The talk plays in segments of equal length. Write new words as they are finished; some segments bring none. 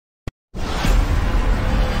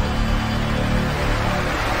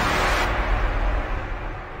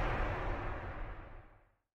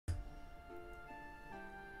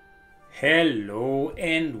Hello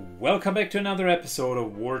and welcome back to another episode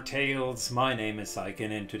of Wartales. My name is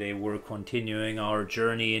Syken and today we're continuing our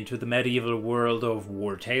journey into the medieval world of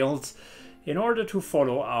Wartales in order to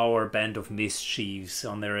follow our band of mischiefs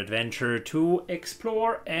on their adventure to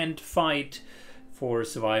explore and fight for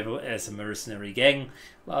survival as a mercenary gang.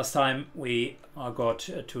 Last time we got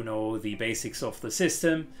to know the basics of the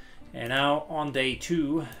system, and now on day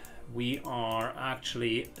 2 we are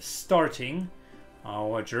actually starting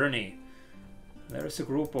our journey. There's a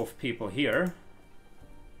group of people here.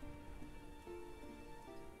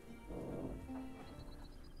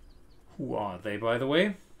 Who are they, by the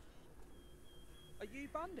way? Are you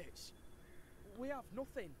bandits? We have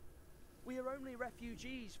nothing. We are only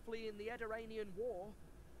refugees fleeing the Ediranian war.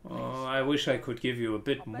 Oh, I wish I could give you a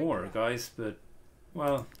bit more, guys, but,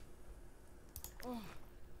 well... Oh,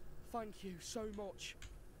 thank you so much.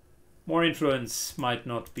 More influence might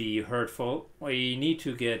not be hurtful. We need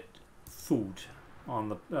to get food on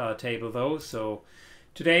the table, though, so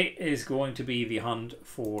today is going to be the hunt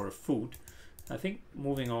for food. I think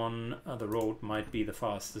moving on the road might be the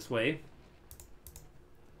fastest way.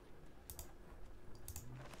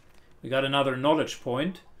 We got another knowledge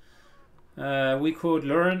point. We could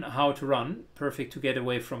learn how to run, perfect to get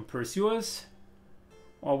away from pursuers,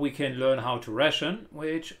 or we can learn how to ration,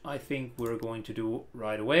 which I think we're going to do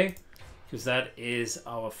right away, because that is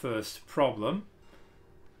our first problem.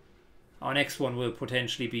 Our next one will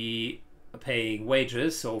potentially be paying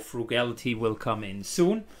wages, so frugality will come in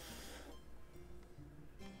soon.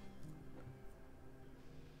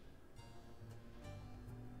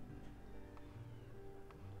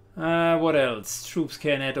 What else? Troops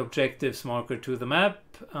can add objectives marker to the map.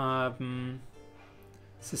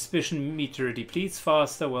 Suspicion meter depletes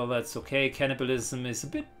faster. Well, that's okay. Cannibalism is a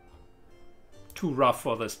bit too rough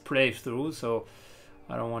for this playthrough, so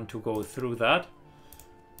I don't want to go through that.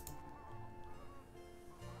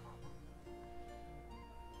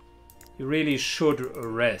 You really should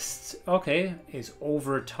rest. Okay, is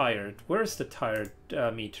overtired. Where's the tired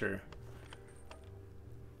meter?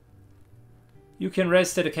 You can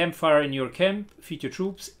rest at a campfire in your camp, feed your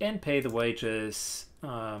troops, and pay the wages.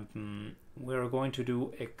 We're going to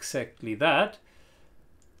do exactly that.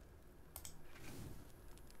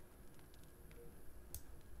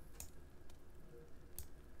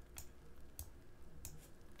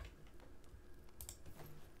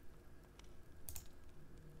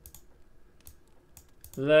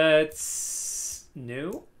 Let's...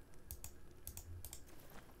 no.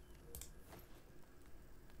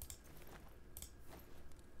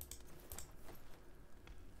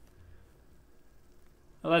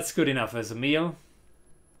 Well, that's good enough as a meal.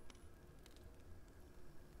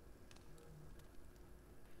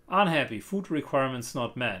 Unhappy. Food requirements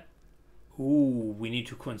not met. Ooh, we need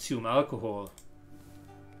to consume alcohol.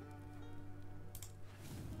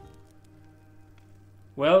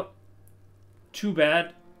 Well, too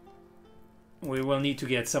bad. We will need to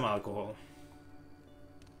get some alcohol.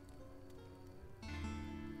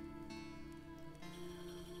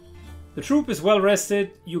 The troop is well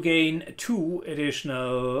rested. You gain 2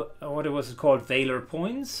 additional, what was it called, Valor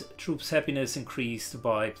points. Troops happiness increased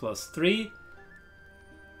by +3.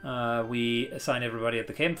 We assign everybody at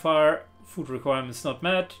the campfire. Food requirements not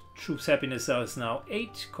met. Troops happiness is now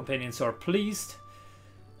 8. Companions are pleased.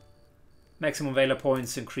 Maximum Valor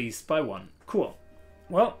points increased by 1. Cool.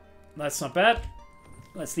 Well, that's not bad.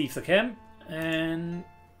 Let's leave the camp and...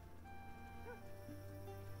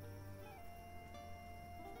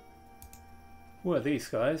 who are these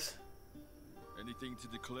guys? Anything to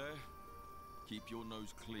declare? Keep your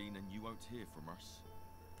nose clean and you won't hear from us.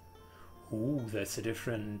 Ooh, that's a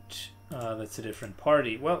different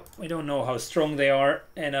party. Well, we don't know how strong they are,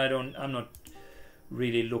 and I'm not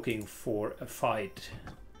really looking for a fight.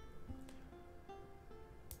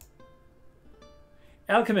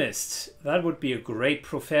 Alchemist, that would be a great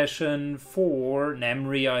profession for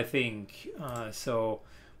Namri, I think. So,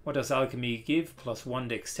 what does alchemy give? +1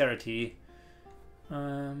 dexterity.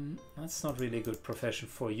 That's not really a good profession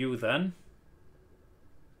for you then.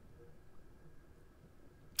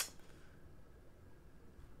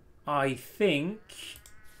 I think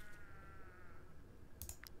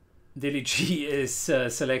Dilly G is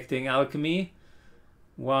selecting alchemy,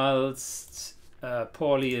 whilst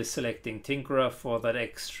Paulie is selecting Tinkerer for that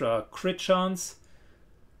extra crit chance.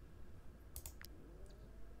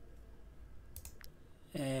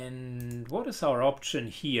 And what is our option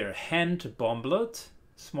here? Hand Bomblet,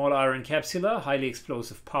 small iron capsula, highly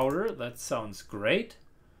explosive powder. That sounds great.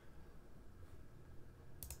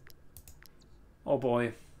 Oh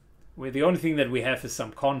boy. The only thing that we have is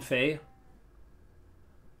some Confey.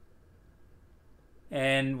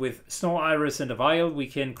 And with snow iris and a vial, we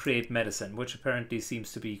can create medicine, which apparently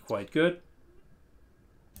seems to be quite good.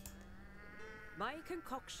 My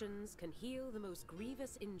concoctions can heal the most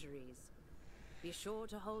grievous injuries. Be sure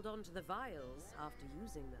to hold on to the vials after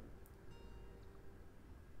using them.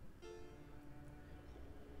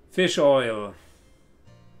 Fish oil.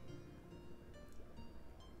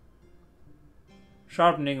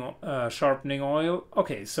 Sharpening oil.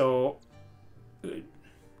 Okay, so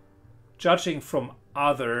judging from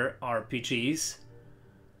other RPGs,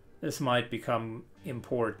 this might become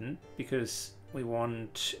important because we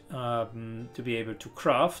want to be able to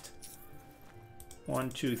craft. 1,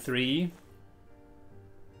 2, 3.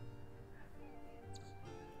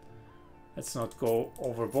 Let's not go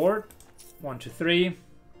overboard. 1, 2, 3.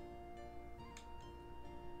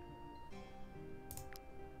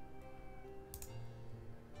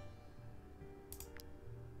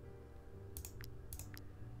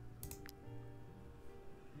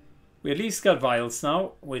 We at least got vials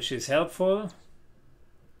now, which is helpful.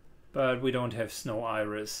 But we don't have snow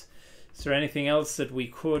iris. Is there anything else that we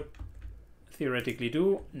could theoretically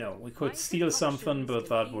do? No, we could steal something, but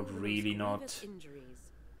that would really not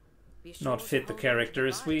fit the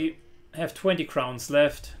characters. We have 20 crowns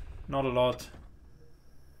left, not a lot.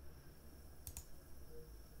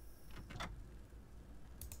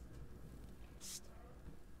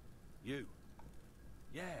 You.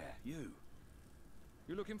 Yeah, you.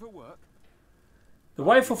 You looking for work? The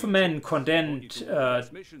wife of a man condemned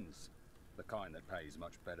missions, the kind that pays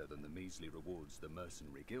much better than the measly rewards the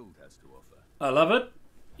mercenary guild has to offer. I love it.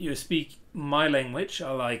 You speak my language.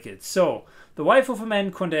 I like it. So, the wife of a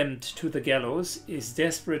man condemned to the gallows is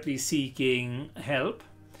desperately seeking help.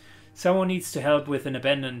 Someone needs to help with an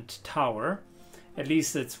abandoned tower. At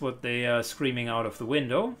least that's what they are screaming out of the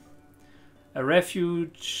window. A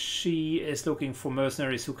refugee is looking for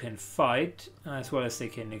mercenaries who can fight, as well as they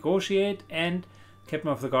can negotiate. And Captain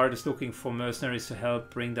of the Guard is looking for mercenaries to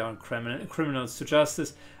help bring down criminals to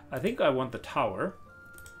justice. I think I want the tower.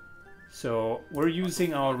 So we're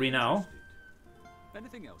using our renown.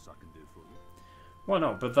 Anything else I can do for you? Well,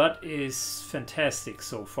 no, but that is fantastic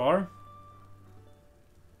so far.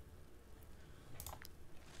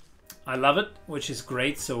 I love it, which is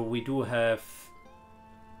great. So we do have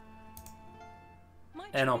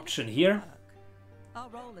an option here. Our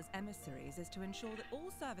role as emissaries is to ensure that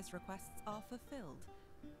all service requests are fulfilled.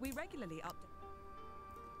 We regularly update.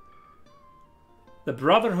 The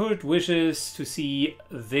Brotherhood wishes to see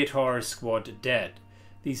Vitar squad dead.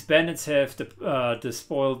 These bandits have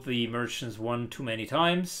despoiled the merchants one too many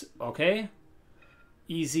times. Okay.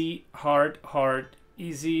 Easy, hard, hard,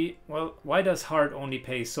 easy. Well, why does hard only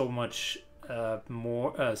pay so much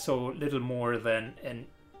so little more than an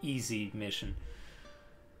easy mission?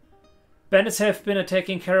 Bandits have been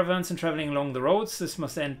attacking caravans and traveling along the roads. This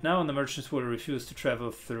must end now, and the merchants will refuse to travel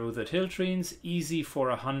through the hill trains. Easy for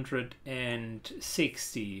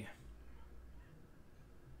 160.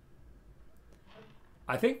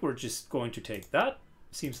 I think we're just going to take that.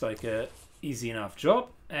 Seems like a easy enough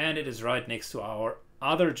job, and it is right next to our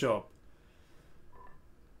other job.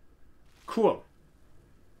 Cool.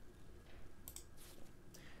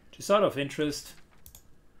 Just out of interest,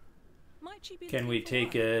 can we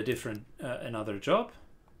take a different, another job?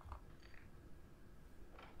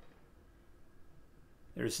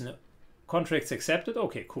 There's no contracts accepted.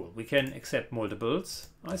 Okay, cool. We can accept multiples.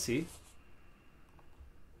 I see.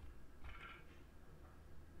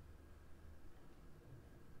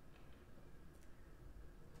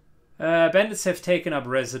 Bandits have taken up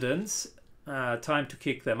residence. Time to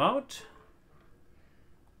kick them out.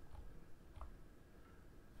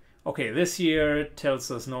 Okay, this year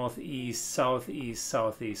tells us northeast, southeast,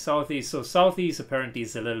 southeast, southeast. So southeast apparently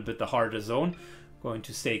is a little bit the harder zone. Going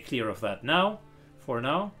to stay clear of that now, for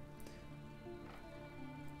now.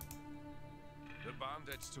 The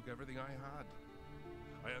bandits took everything I had.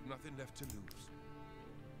 I have nothing left to lose.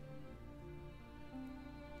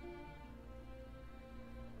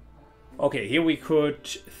 Okay, here we could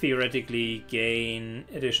theoretically gain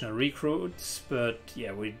additional recruits, but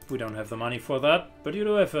yeah, we don't have the money for that. But you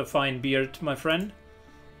do have a fine beard, my friend.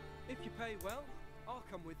 If you pay well, I'll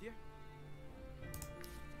come with you.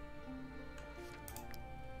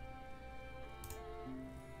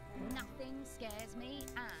 Nothing scares me,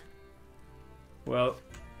 Anne. Well,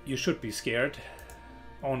 you should be scared.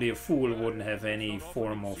 Only a fool wouldn't have any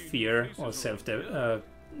form of fear or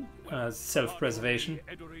self-preservation.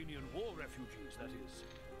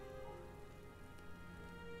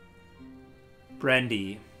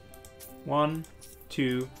 Brandy. 1,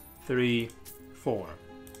 2, 3, 4,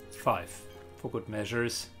 5. For good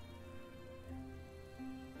measures.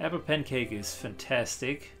 Apple pancake is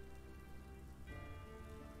fantastic.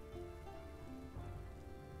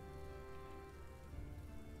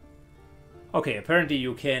 Okay, apparently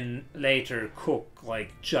you can later cook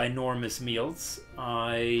like ginormous meals.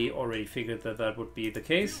 I already figured that that would be the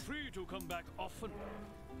case. Feel free to come back often.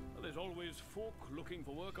 There's always folk looking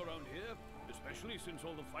for work around here, especially since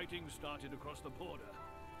all the fighting started across the border.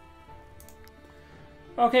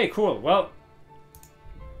 Okay, cool. Well,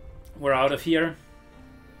 we're out of here.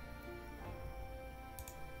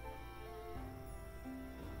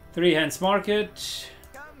 Three Hands Market.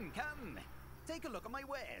 Come, come. Take a look at my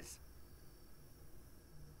wares.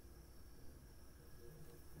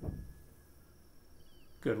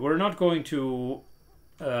 Good. We're not going to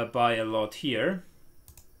buy a lot here.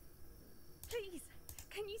 Please,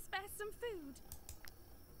 can you spare some food?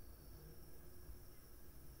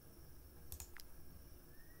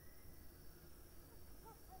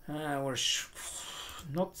 We're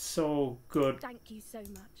not so good. Thank you so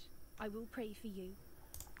much. I will pray for you.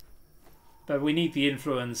 But we need the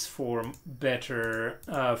influence for better,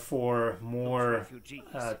 for more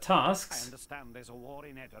I tasks. understand there's a war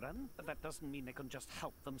in Edoran, but that doesn't mean they can just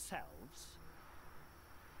help themselves.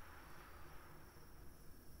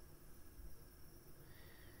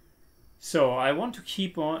 So I want to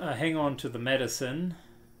keep on, hang on to the medicine.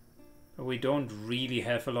 But we don't really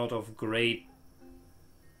have a lot of great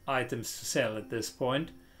items to sell at this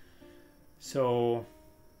point. So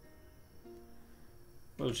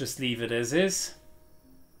we'll just leave it as is.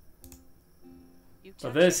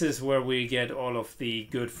 So this is where we get all of the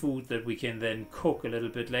good food that we can then cook a little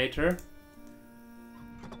bit later.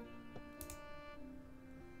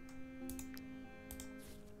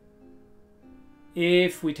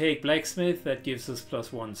 If we take blacksmith, that gives us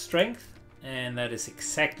 +1 strength, and that is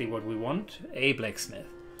exactly what we want, a blacksmith.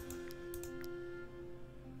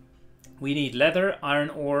 We need leather,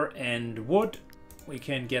 iron ore, and wood. We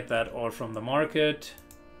can get that all from the market.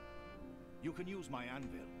 You can use my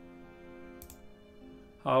anvil.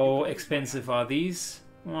 How expensive are these?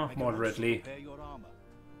 Well, moderately.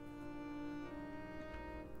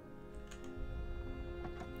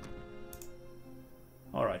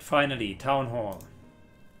 Alright, finally, Town Hall.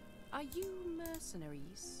 Are you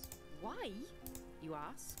mercenaries? Why, you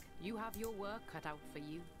ask? You have your work cut out for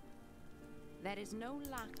you. There is no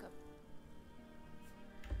lack of...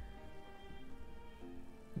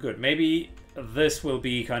 Good, maybe this will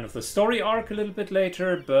be kind of the story arc a little bit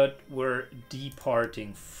later, but we're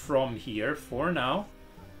departing from here for now.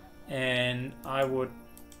 And I would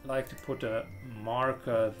like to put a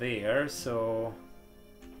marker there, so...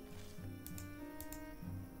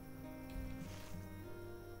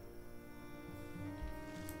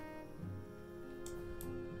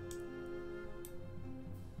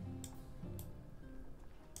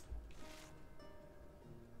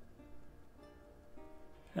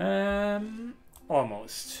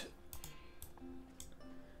 Almost.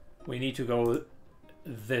 We need to go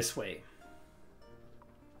this way.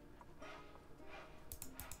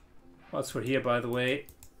 What's for here, by the way?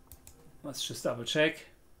 Let's just double check.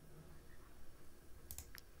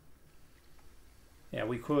 Yeah,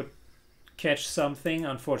 we could catch something.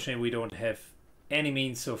 Unfortunately, we don't have any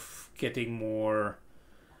means of getting more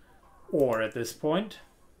ore at this point.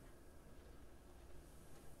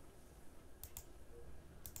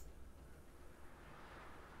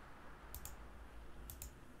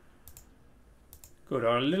 Good,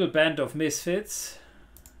 our little band of misfits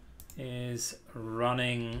is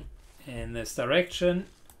running in this direction.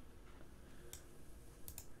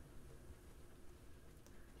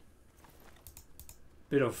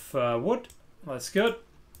 Bit of wood, that's good.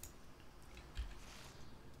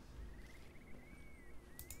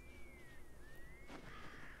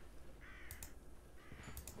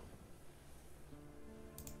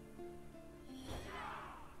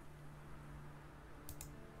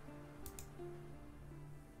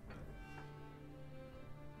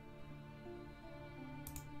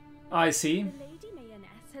 I see. The Lady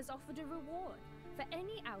Mayonnaise has offered a reward for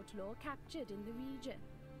any outlaw captured in the region.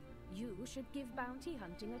 You should give bounty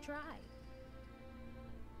hunting a try.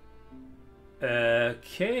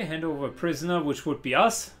 Okay, hand over a prisoner, which would be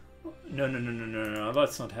us. No,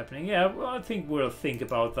 that's not happening. Yeah, well, I think we'll think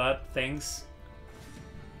about that. Thanks.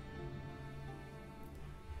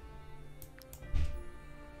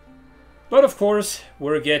 But of course,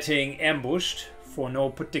 we're getting ambushed for no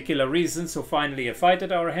particular reason, so finally a fight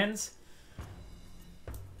at our hands.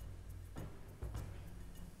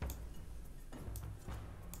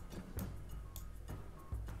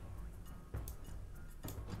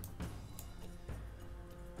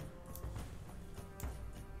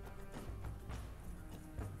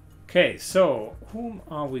 Okay, so whom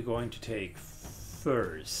are we going to take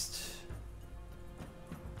first?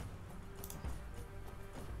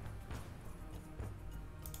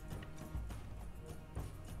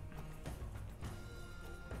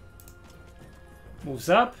 Moves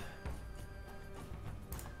up.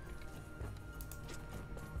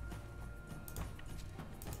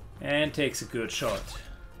 And takes a good shot.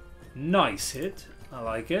 Nice hit. I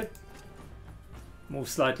like it.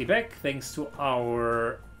 Moves slightly back thanks to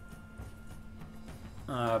our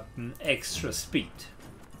extra speed.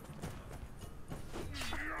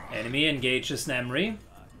 Enemy engages Namri.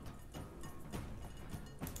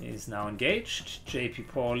 Is now engaged. JP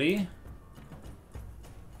Pauly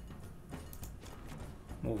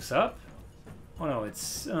moves up. Oh no,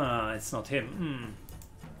 it's not him.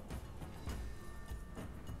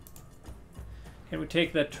 Can we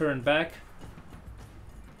take that turn back?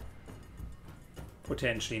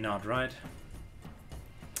 Potentially not, right?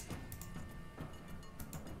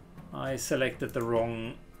 I selected the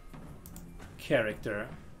wrong character.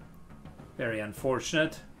 Very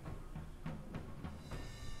unfortunate.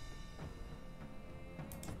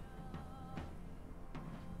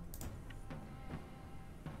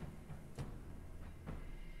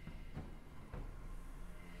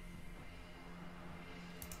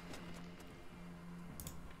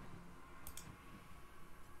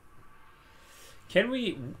 Can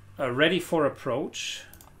we ready for approach?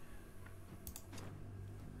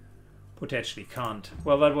 Potentially can't.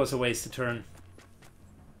 Well, that was a wasted turn.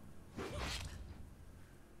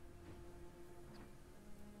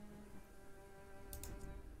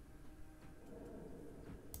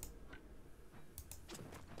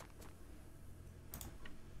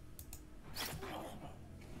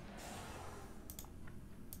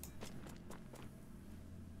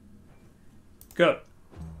 Good.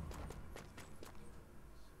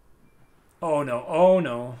 Oh no, oh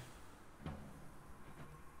no.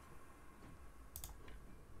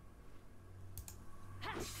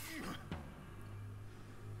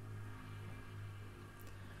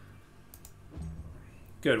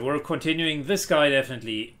 Good, we're continuing. This guy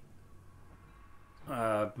definitely...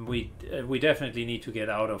 we definitely need to get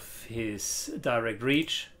out of his direct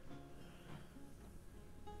reach.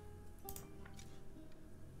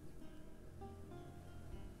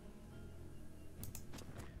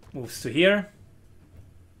 Moves to here.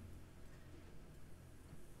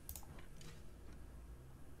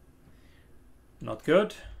 Not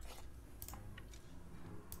good.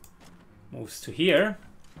 Moves to here.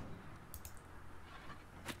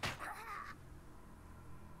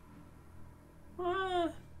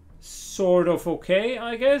 Sort of okay,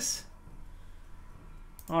 I guess.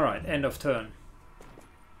 Alright, end of turn.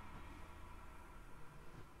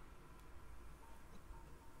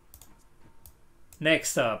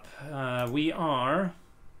 Next up, we are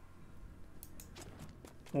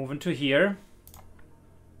moving to here.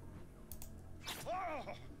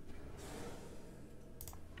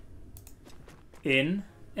 In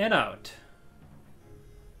and out.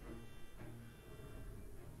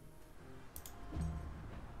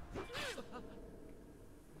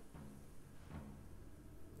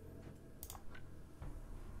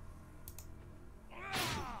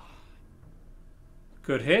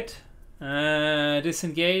 Good hit.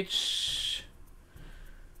 Disengage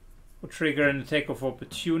will trigger an attack of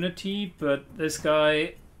opportunity, but this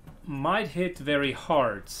guy might hit very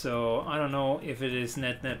hard, so I don't know if it is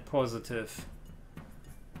net positive.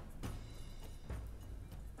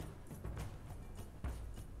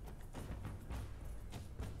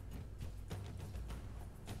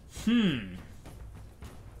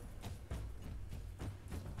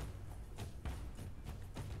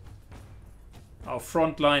 Our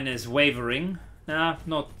front line is wavering. Nah,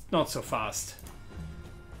 not so fast.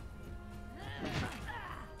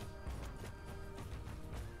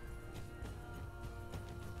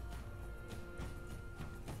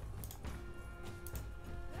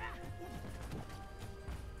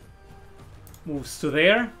 Moves to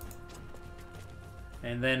there.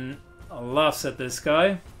 And then laughs at this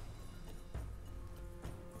guy.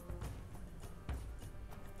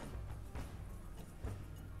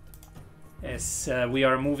 Yes, we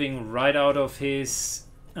are moving right out of his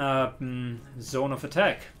zone of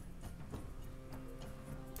attack.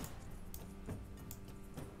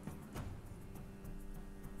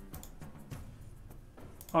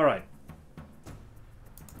 All right.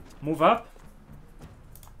 Move up.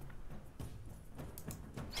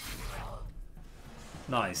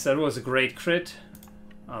 Nice, that was a great crit.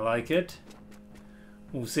 I like it.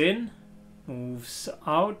 Moves in, moves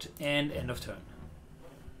out, and end of turn.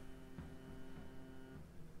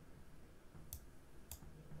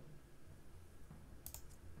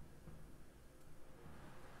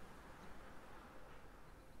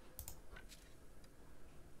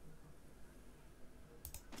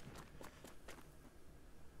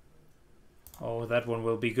 Oh, that one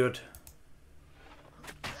will be good.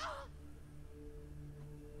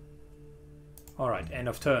 Alright, end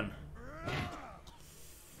of turn.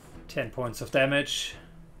 10 points of damage.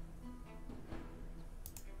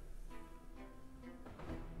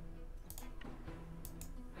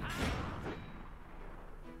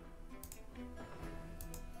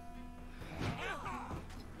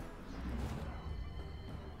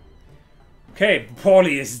 Okay,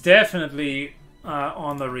 Paulie is definitely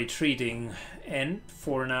on the retreating end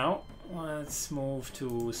for now. Let's move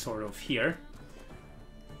to sort of here.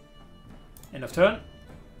 End of turn.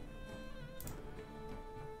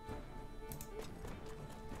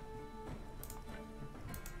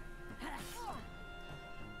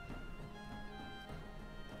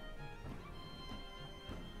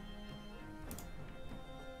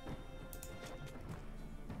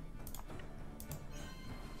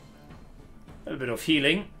 A bit of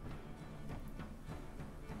healing.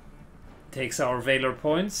 Takes our Valor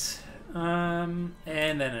points. And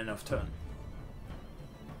then end of turn.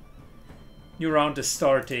 New round is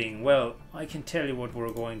starting. Well, I can tell you what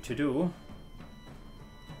we're going to do.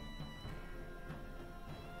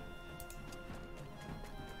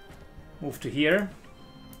 Move to here.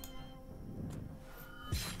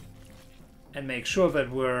 And make sure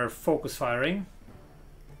that we're focus firing.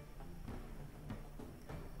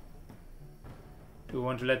 Do we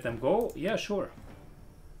want to let them go? Yeah, sure.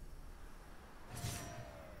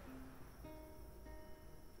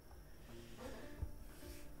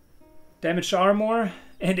 Damaged armor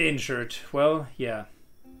and injured. Well, yeah.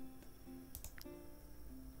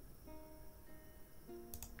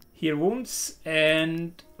 Heal wounds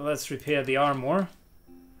and let's repair the armor.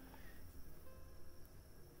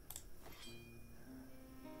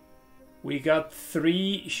 We got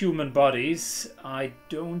 3 human bodies. I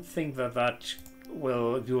don't think that that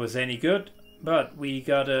will do us any good, but we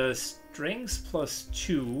got a strength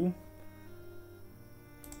 +2.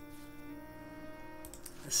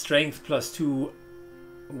 Strength +2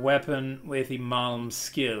 weapon with a maim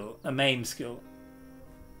skill.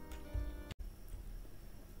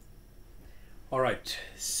 Alright,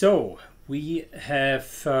 so we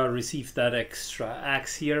have received that extra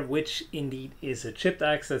axe here, which indeed is a chipped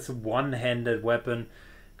axe. That's a one-handed weapon.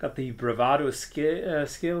 Got the bravado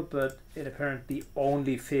skill, but it apparently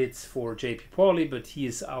only fits for JP Paulie, but he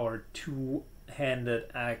is our two-handed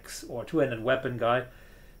axe or two-handed weapon guy.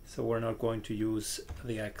 So we're not going to use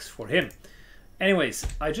the axe for him. Anyways,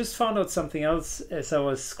 I just found out something else as I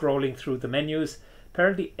was scrolling through the menus.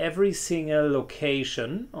 Apparently every single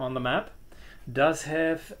location on the map does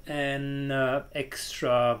have an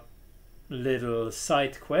extra little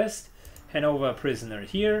side quest. Hand over a prisoner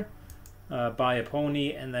here, buy a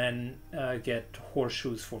pony, and then get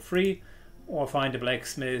horseshoes for free. Or find a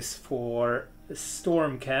blacksmith for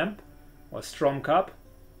Storm Camp or Storm Cup.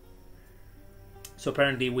 So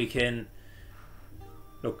apparently we can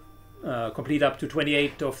complete up to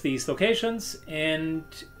 28 of these locations, and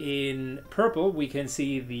in purple we can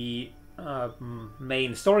see the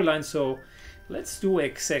main storyline. So let's do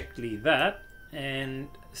exactly that and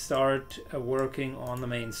start working on the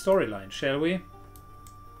main storyline, shall we?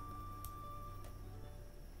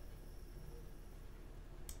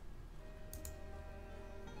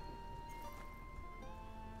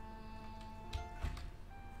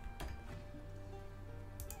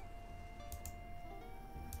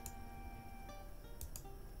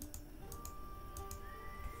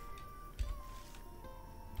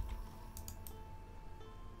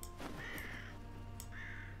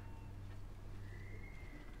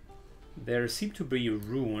 There seem to be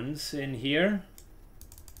ruins in here.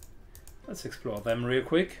 Let's explore them real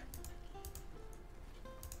quick.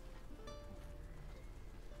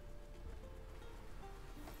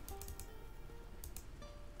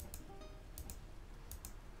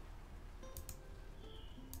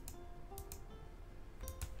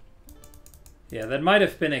 Yeah, that might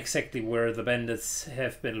have been exactly where the bandits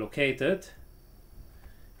have been located.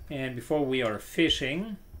 And before we are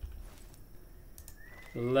fishing,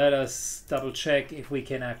 let us double check if we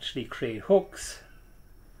can actually create hooks.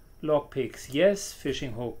 Lockpicks, yes.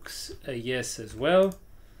 Fishing hooks, yes as well.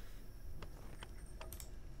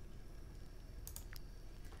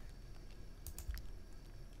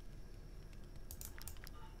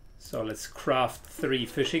 So let's craft 3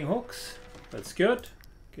 fishing hooks. That's good.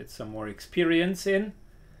 Get some more experience in.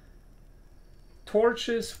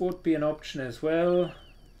 Torches would be an option as well.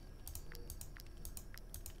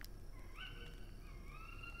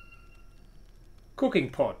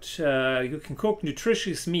 Cooking pot. You can cook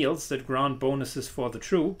nutritious meals that grant bonuses for the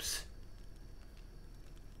troops.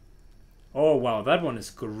 Oh wow, that one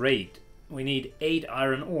is great. We need 8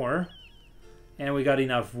 iron ore. And we got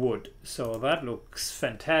enough wood, so that looks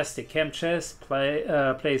fantastic. Camp chest,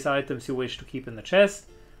 place items you wish to keep in the chest.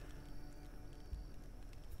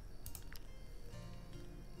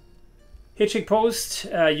 Hitching post,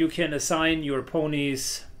 you can assign your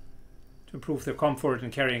ponies to improve their comfort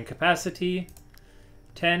and carrying capacity.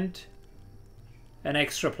 Tent, an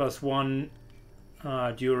extra +1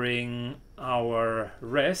 during our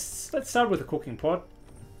rests. Let's start with the cooking pot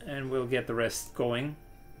and we'll get the rest going.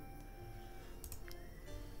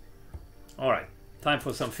 Alright, time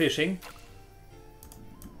for some fishing.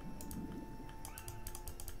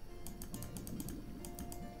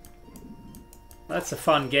 That's a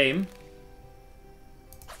fun game.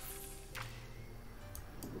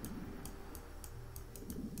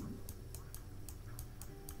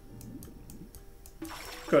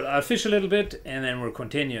 Good, I'll fish a little bit and then we'll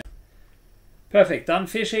continue. Perfect, done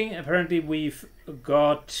fishing. Apparently we've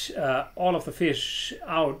got all of the fish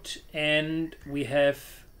out and we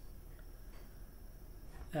have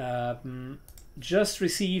just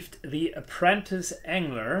received the Apprentice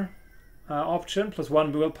Angler option,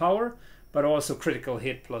 +1 willpower, but also critical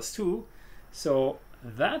hit +2. So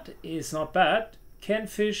that is not bad. Can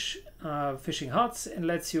fish fishing huts and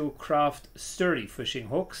lets you craft sturdy fishing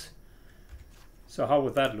hooks. So how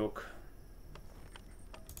would that look?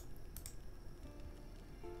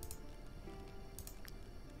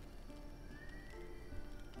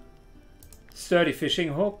 Sturdy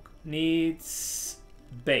fishing hook needs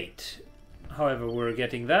bait. However, we're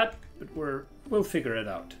getting that, but we'll figure it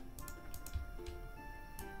out.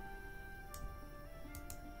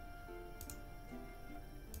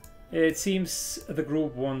 It seems the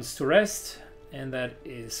group wants to rest, and that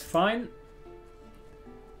is fine.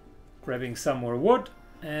 Grabbing some more wood,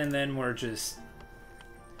 and then we're just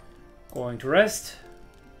going to rest.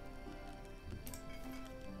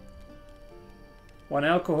 1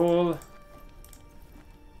 alcohol.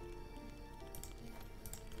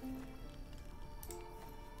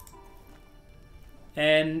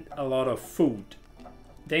 And a lot of food.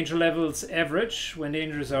 Danger levels average when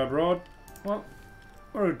dangers are abroad. Well,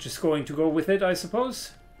 we're just going to go with it, I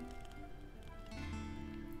suppose.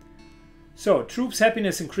 So, troops'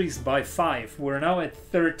 happiness increased by 5. We're now at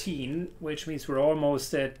 13, which means we're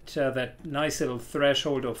almost at that nice little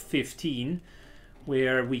threshold of 15,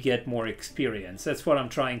 where we get more experience. That's what I'm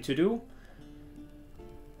trying to do.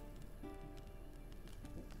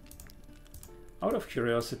 Out of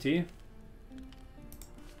curiosity,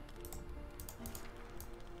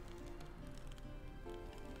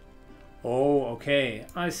 oh, okay,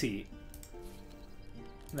 I see.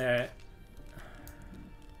 There.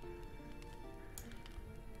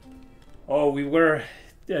 Oh, we were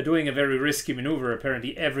doing a very risky maneuver.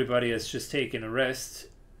 Apparently everybody has just taken a rest.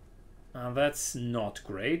 That's not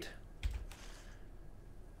great.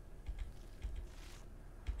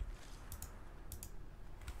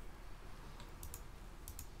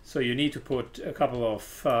 So you need to put a couple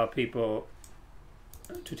of people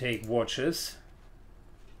to take watches.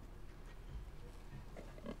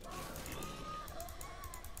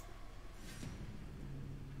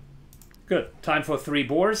 Good. Time for 3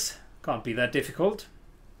 boars. Can't be that difficult.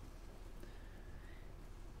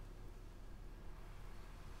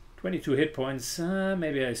 22 hit points.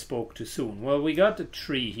 Maybe I spoke too soon. Well, we got a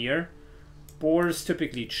tree here. Boars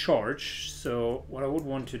typically charge, so what I would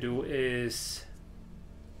want to do is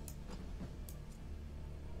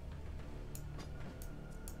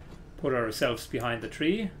put ourselves behind the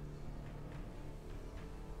tree.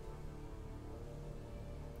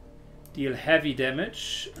 Deal heavy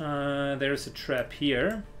damage. There's a trap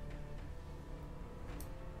here.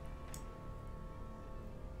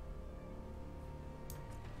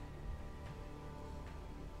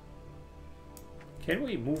 Can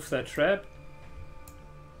we move that trap?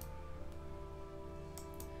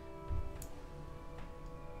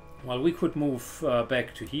 Well, we could move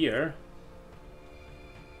back to here.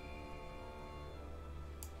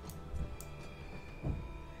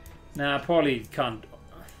 Nah, Polly can't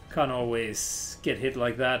always get hit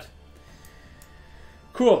like that.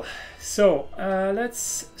 Cool. So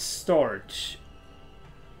let's start.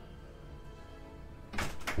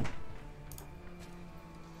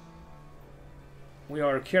 We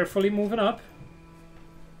are carefully moving up.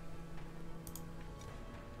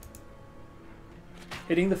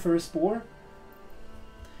 Hitting the first boar.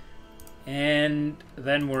 And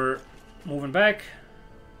then we're moving back.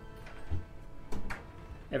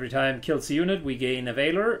 Every time kills a unit, we gain a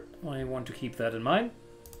Valor. I want to keep that in mind.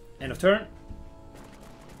 End of turn.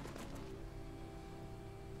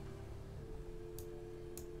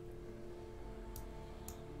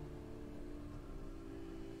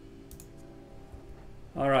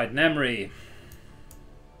 Alright, Namri.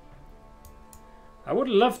 I would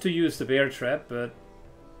love to use the bear trap, but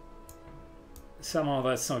somehow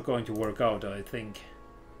that's not going to work out, I think.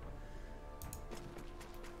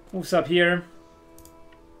 Moves up here.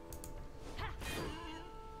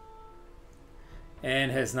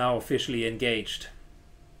 And has now officially engaged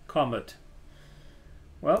combat.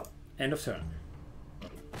 Well, end of turn.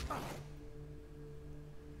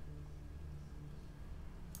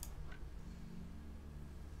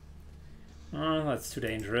 Oh, that's too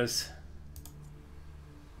dangerous.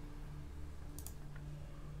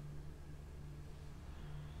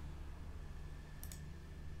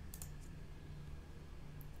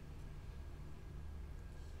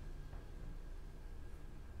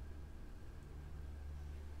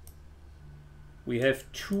 We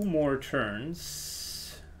have 2 more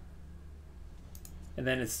turns. And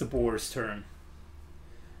then it's the boar's turn.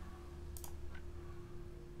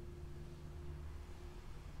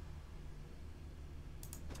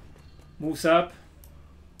 Moves up.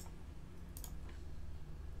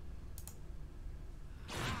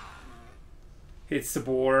 Hits the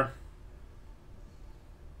boar.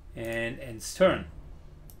 And ends turn.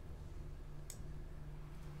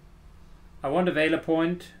 I want a Valor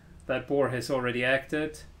point. That boar has already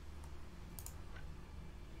acted.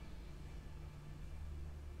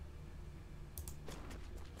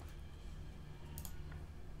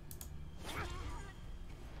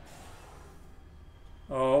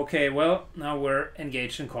 Okay, well, now we're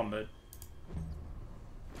engaged in combat.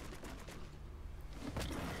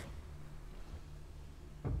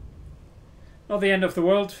 Not the end of the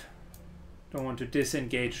world. Don't want to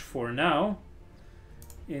disengage for now.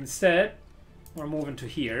 Instead, we're moving to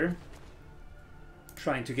here.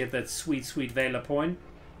 Trying to get that sweet, sweet Valor point.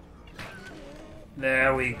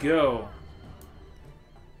 There we go.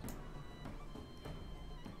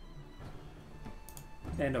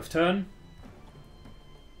 End of turn.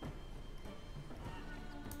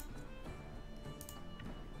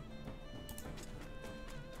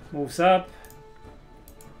 Moves up.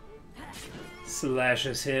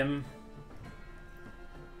 Slashes him.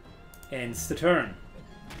 Ends the turn.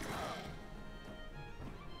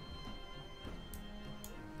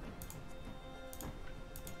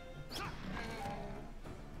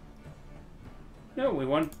 No, we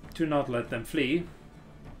want to not let them flee.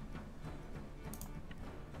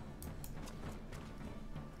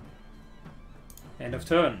 End of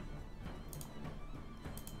turn.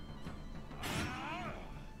 I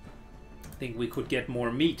think we could get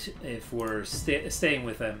more meat if we're staying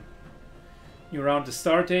with them. New round is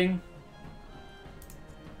starting.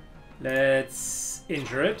 Let's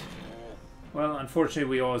injure it. Well, unfortunately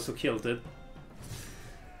we also killed it.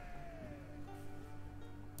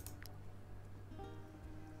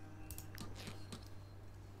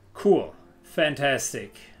 Cool.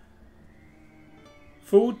 Fantastic.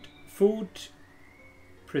 Food,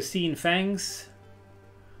 pristine fangs,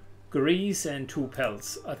 grease, and 2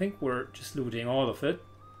 pelts. I think we're just looting all of it.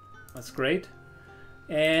 That's great.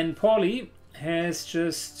 And Polly has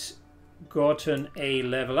just gotten a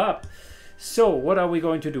level up. So, what are we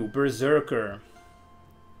going to do? Berserker.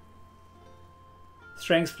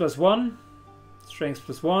 Strength +1. Strength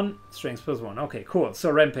 +1. Strength +1. Okay, cool.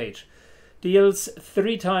 So, Rampage. Deals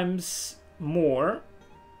 3 times more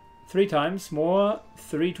 3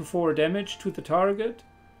 to 4 damage to the target.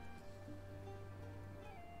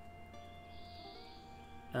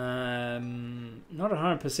 Not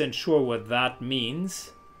 100% sure what that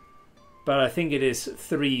means, but I think it is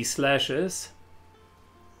 3 slashes.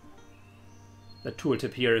 The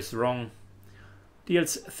tooltip here is wrong.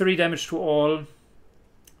 Deals 3 damage to all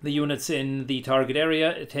the units in the target area.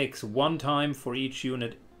 It takes 1 time for each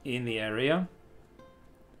unit in the area.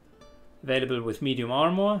 Available with medium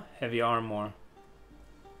armor, heavy armor.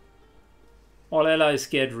 All allies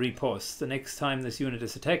get riposte. The next time this unit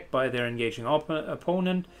is attacked by their engaging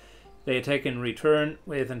opponent, they attack in return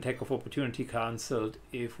with an attack of opportunity cancelled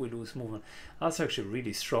if we lose movement. That's actually a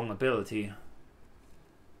really strong ability.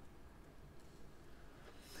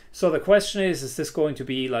 So the question is this going to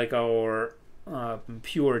be like our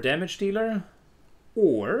pure damage dealer?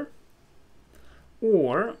 Or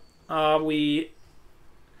are we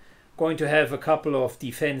going to have a couple of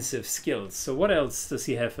defensive skills? So what else does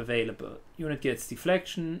he have available? Unit gets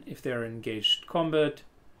deflection if they're engaged combat.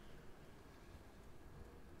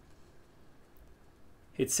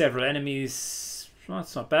 Hit several enemies. Well,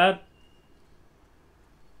 that's not bad.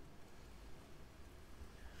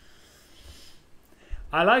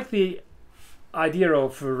 I like the idea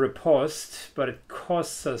of a riposte, but it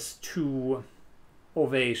costs us 2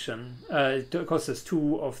 ovation. It costs us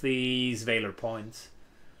 2 of these Valor points.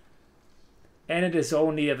 And it is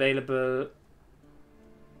only available...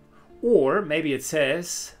 Or maybe it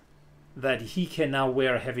says that he can now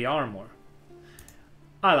wear heavy armor.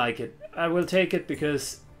 I like it. I will take it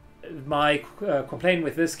because my complaint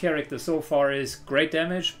with this character so far is great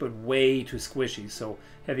damage but way too squishy, so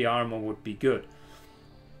heavy armor would be good.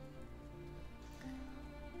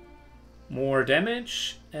 More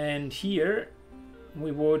damage, and here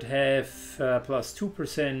we would have plus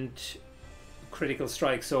 2% critical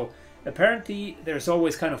strike. So apparently there's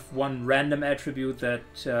always kind of one random attribute that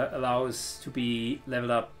allows to be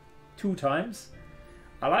leveled up 2 times.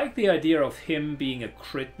 I like the idea of him being a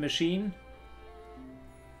crit machine.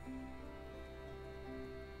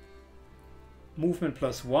 Movement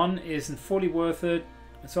plus 1 isn't fully worth it.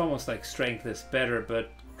 It's almost like strength is better,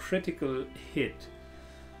 but critical hit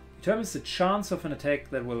determines the chance of an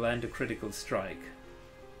attack that will land a critical strike.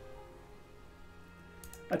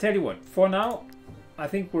 I tell you what, for now, I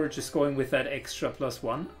think we're just going with that extra plus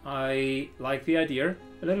 1. I like the idea.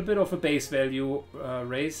 A little bit of a base value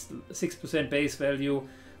raise, 6% base value,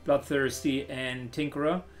 Bloodthirsty and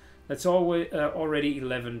Tinkerer. That's already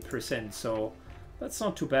 11%, so that's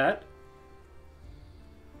not too bad.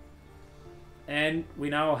 And we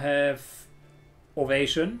now have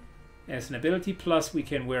Ovation as an ability, plus we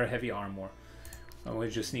can wear heavy armor. And we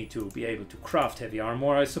just need to be able to craft heavy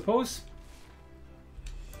armor, I suppose.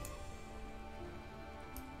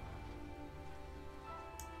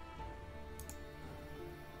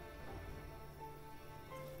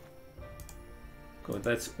 Good,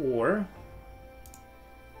 that's ore.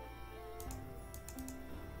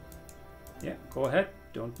 Yeah, go ahead.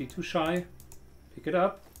 Don't be too shy. Pick it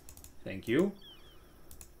up. Thank you.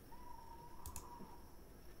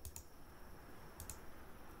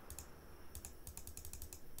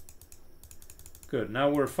 Good, now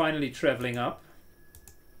we're finally traveling up.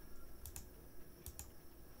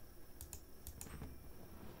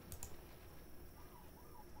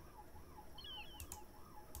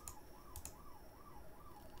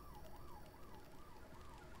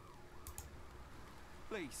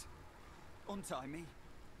 Please, untie me.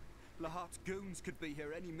 Lahart's goons could be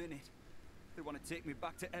here any minute. They want to take me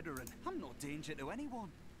back to Edoran. I'm no danger to anyone.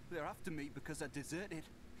 They're after me because I deserted.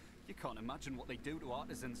 You can't imagine what they do to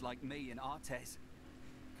artisans like me in Wartales.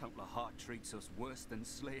 Count Lahart treats us worse than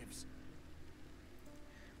slaves.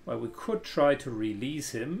 Well, we could try to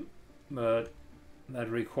release him, but that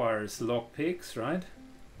requires lockpicks, right?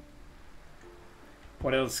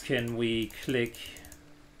 What else can we click?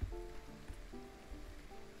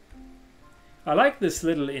 I like this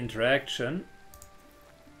little interaction.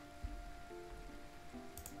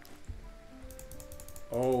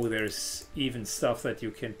 Oh, there's even stuff that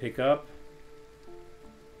you can pick up.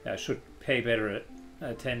 I should pay better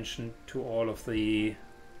attention to all of the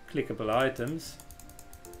clickable items.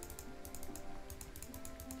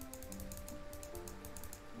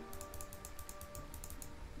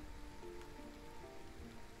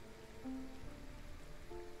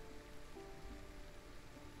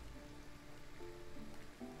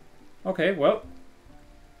 Okay, well,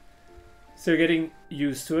 still getting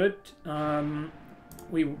used to it.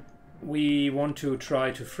 We want to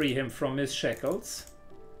try to free him from his shackles.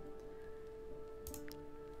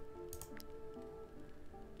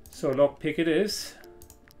 So lockpick it is.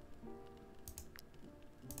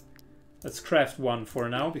 Let's craft one for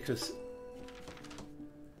now because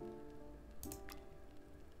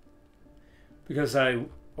I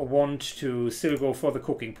want to still go for the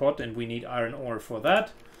cooking pot and we need iron ore for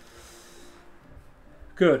that.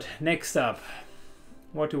 Good, next up,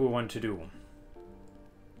 what do we want to do?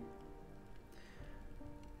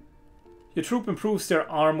 Your troop improves their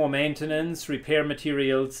armor maintenance, repair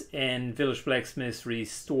materials, and village blacksmiths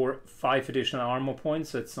restore 5 additional armor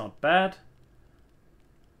points. That's not bad.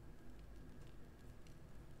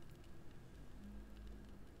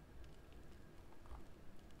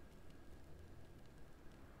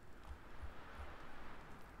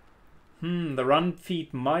 The run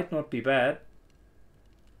feat might not be bad.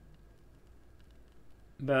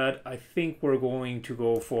 But I think we're going to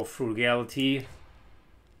go for frugality.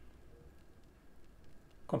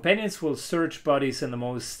 Companions will search bodies in the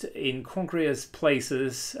most incongruous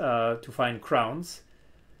places to find crowns.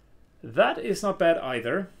 That is not bad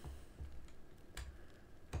either.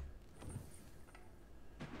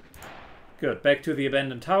 Good, back to the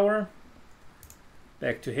abandoned tower.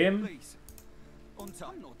 Back to him. Please,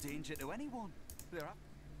 I'm no danger to anyone.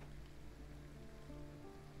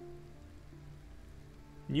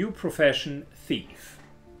 New profession, thief.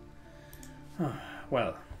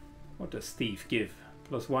 Well, what does thief give?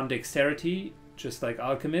 +1 dexterity, just like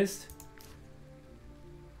alchemist.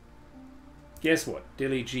 Guess what?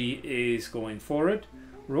 Dilly G is going for it.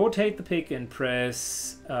 Rotate the pick and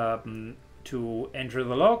press to enter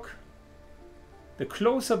the lock. The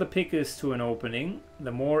closer the pick is to an opening,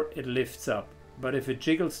 the more it lifts up. But if it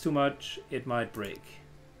jiggles too much, it might break.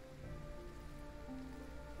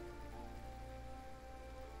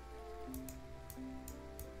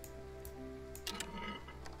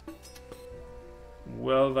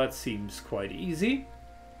 Well, that seems quite easy.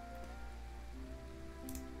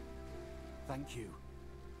 Thank you.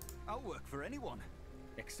 I'll work for anyone,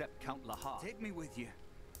 except Count Lahart. Take me with you,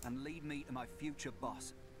 and lead me to my future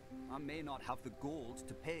boss. I may not have the gold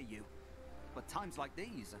to pay you, but times like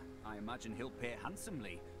these, I imagine he'll pay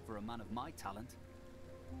handsomely for a man of my talent.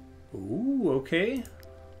 Ooh, okay.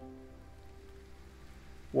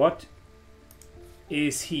 What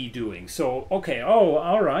is he doing? So, okay, oh,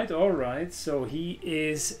 alright, alright. So he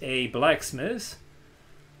is a blacksmith.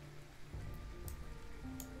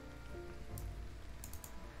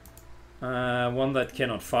 One that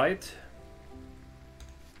cannot fight.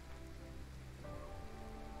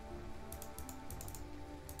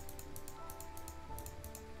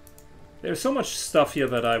 There's so much stuff here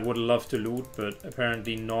that I would love to loot, but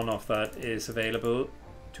apparently none of that is available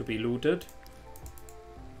to be looted.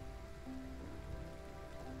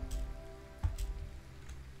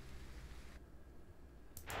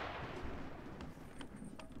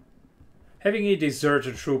 Having a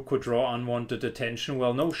deserted troop could draw unwanted attention.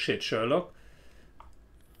 Well, no shit, Sherlock.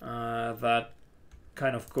 That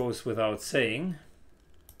kind of goes without saying.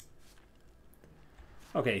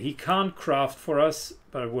 Okay, he can't craft for us,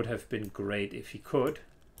 but it would have been great if he could.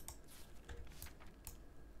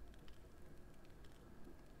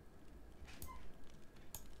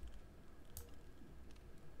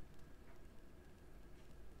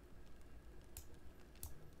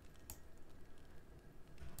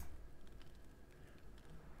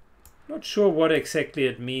 Not sure what exactly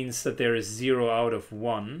it means that there is 0 out of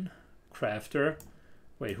 1 crafter.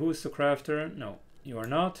 Wait, who is the crafter? No, you are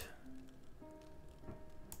not.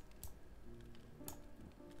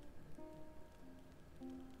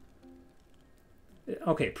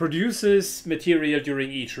 Okay, produces material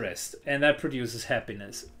during each rest, and that produces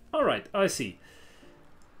happiness. Alright, I see.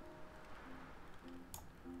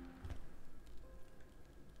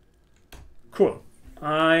 Cool.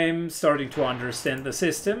 I'm starting to understand the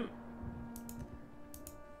system.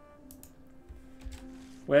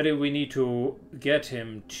 Where do we need to get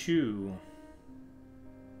him to?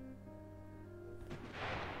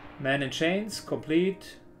 Man in Chains,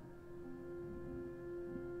 complete.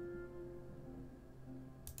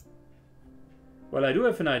 Well, I do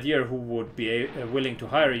have an idea who would be willing to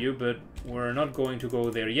hire you, but we're not going to go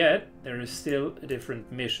there yet. There is still a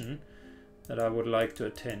different mission that I would like to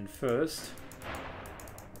attend first.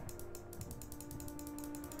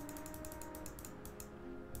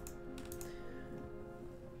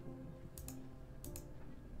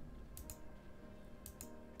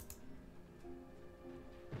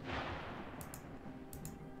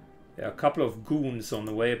 There are a couple of goons on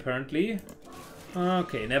the way, apparently.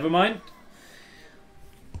 Okay, never mind.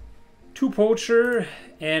 2 poacher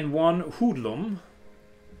and 1 hoodlum.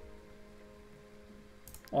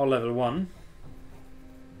 All level 1.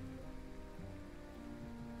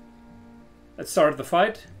 Let's start the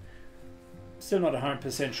fight. Still not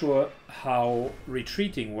 100% sure how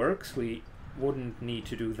retreating works. We wouldn't need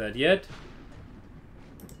to do that yet.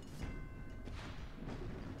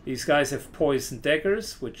 These guys have poisoned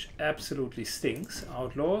daggers, which absolutely stinks.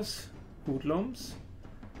 Outlaws, hoodlums.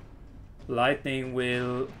 Lightning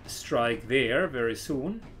will strike there very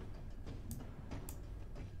soon.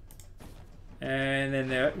 And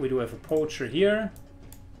then we do have a poacher here.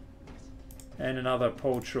 And another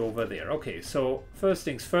poacher over there. Okay, so first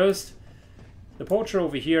things first. The poacher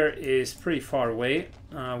over here is pretty far away,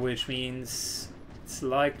 which means it's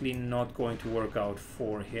likely not going to work out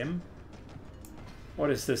for him. What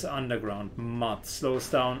is this underground? Mud. Slows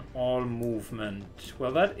down all movement.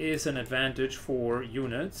 Well, that is an advantage for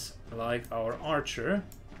units like our archer.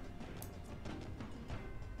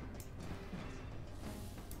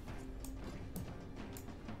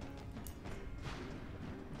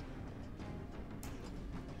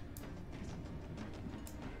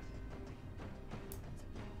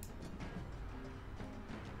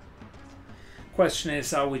 Question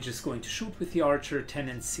is, are we just going to shoot with the archer? 10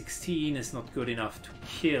 and 16 is not good enough to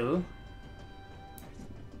kill.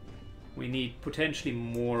 We need potentially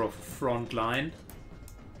more of a front line.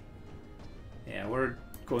 Yeah, we're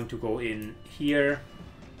going to go in here.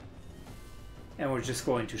 And we're just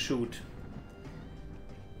going to shoot.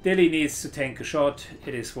 Dilly needs to tank a shot.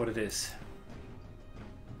 It is what it is.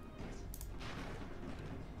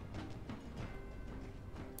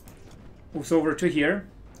 Moves over to here,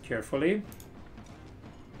 carefully.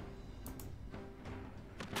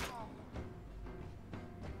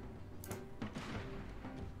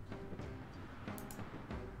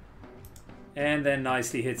 And then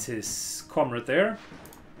nicely hits his comrade there.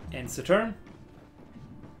 Ends the turn.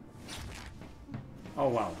 Oh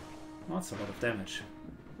wow, that's a lot of damage.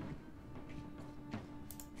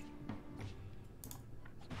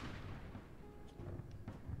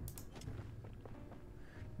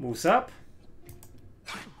 Moves up.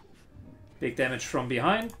 Big damage from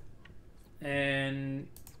behind. And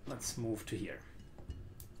let's move to here.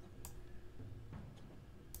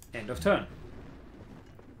 End of turn.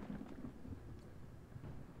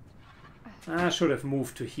 I should have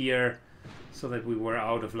moved to here so that we were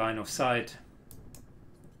out of line of sight.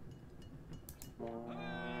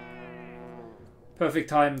 Perfect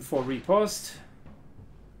time for riposte.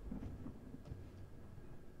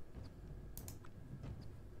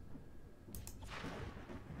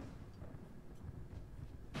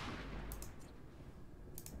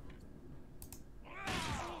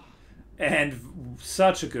 And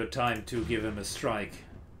such a good time to give him a strike.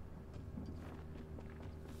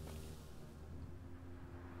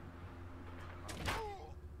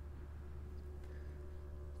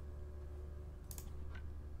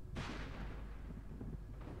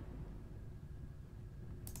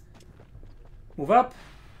 Move up.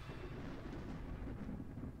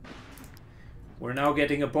 We're now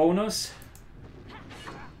getting a bonus.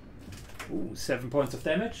 Ooh, 7 points of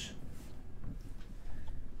damage.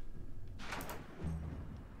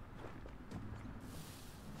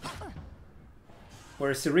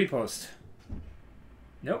 Where's the riposte?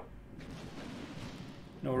 Nope.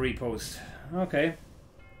 No riposte. Okay.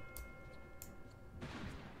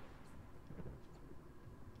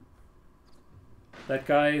 That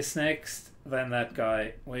guy is next, then that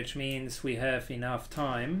guy, which means we have enough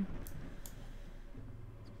time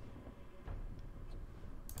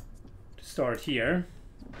to start here.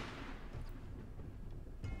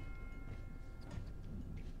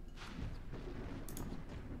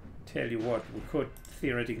 Tell you what, we could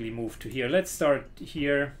theoretically move to here. Let's start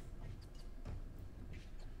here.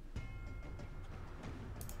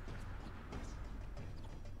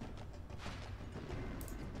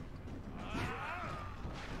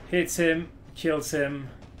 Hits him, kills him.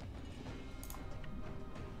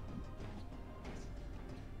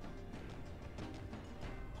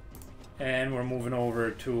 And we're moving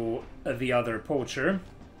over to the other poacher.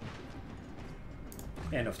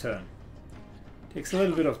 End of turn. Takes a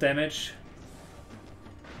little bit of damage.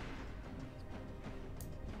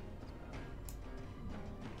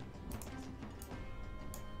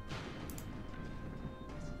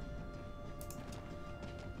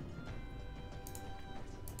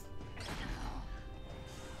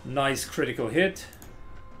 Nice critical hit.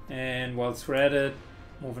 And whilst we're at it,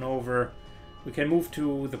 moving over, we can move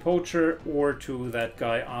to the poacher or to that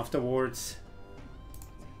guy afterwards.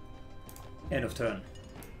 End of turn.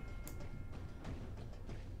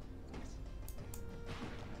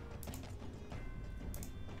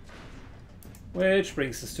 Which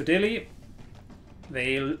brings us to Dilly.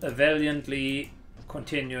 They valiantly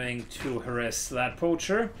continuing to harass that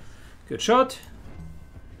poacher. Good shot.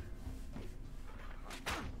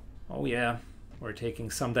 Oh yeah, we're taking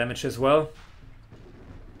some damage as well.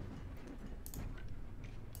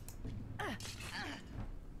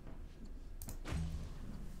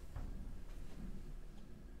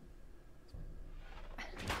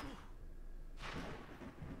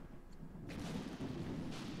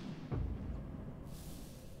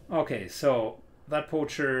 Okay, so that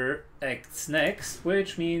poacher acts next,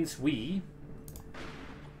 which means we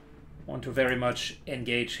want to very much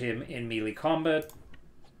engage him in melee combat.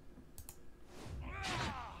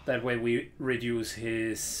 That way we reduce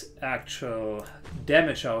his actual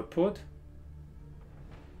damage output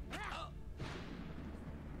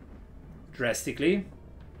drastically.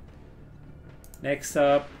 Next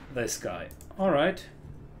up, this guy. Alright.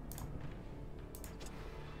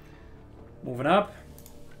 Moving up.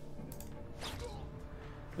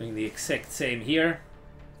 Doing the exact same here.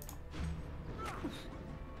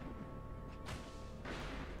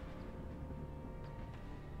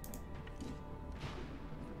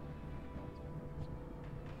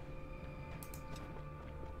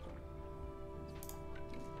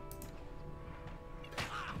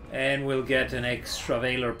 And we'll get an extra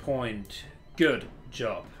Valor point. Good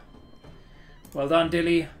job. Well done,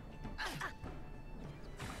 Dilly.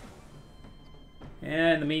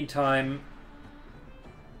 And in the meantime,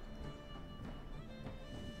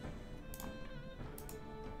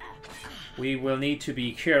 we will need to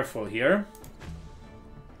be careful here.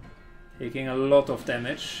 Taking a lot of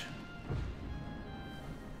damage.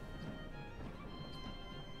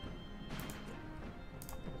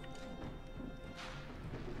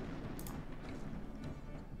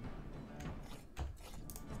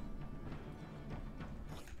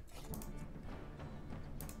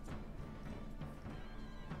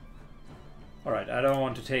 Alright, I don't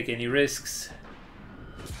want to take any risks.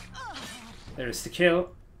 There's the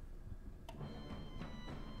kill.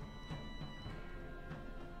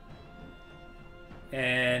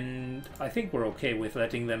 And I think we're okay with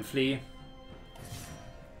letting them flee.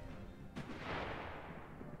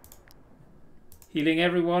 Healing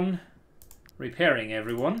everyone. Repairing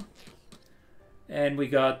everyone. And we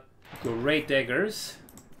got great daggers.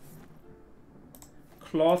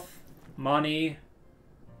 Cloth. Money.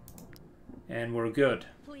 And we're good.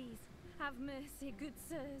 Please, have mercy, good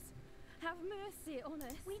sirs. Have mercy on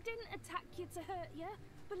us. We didn't attack you to hurt you.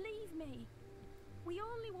 Believe me. We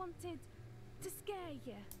only wanted to scare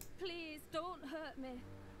you. Please, don't hurt me.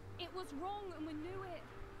 It was wrong and we knew it.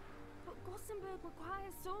 But Gothenburg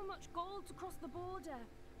requires so much gold to cross the border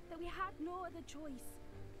that we had no other choice.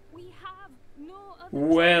 We have no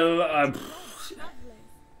other choice.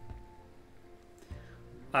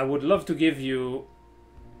 I would love to give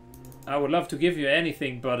you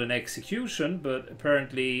anything but an execution, but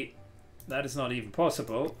apparently that is not even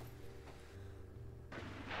possible.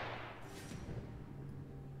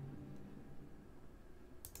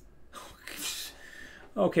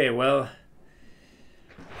 Okay, well,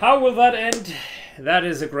 how will that end? That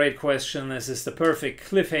is a great question. This is the perfect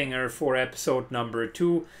cliffhanger for episode number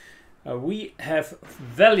 2. We have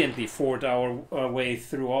valiantly fought our way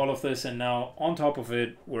through all of this, and now on top of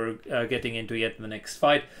it we're getting into yet the next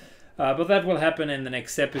fight. But that will happen in the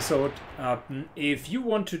next episode. If you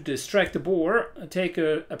want to distract the boar,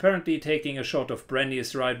 apparently taking a shot of brandy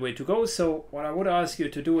is the right way to go. So what I would ask you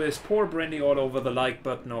to do is pour brandy all over the like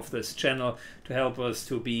button of this channel to help us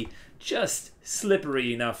to be just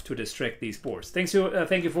slippery enough to distract these boars. Thank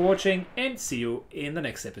you for watching, and see you in the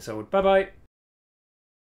next episode. Bye bye.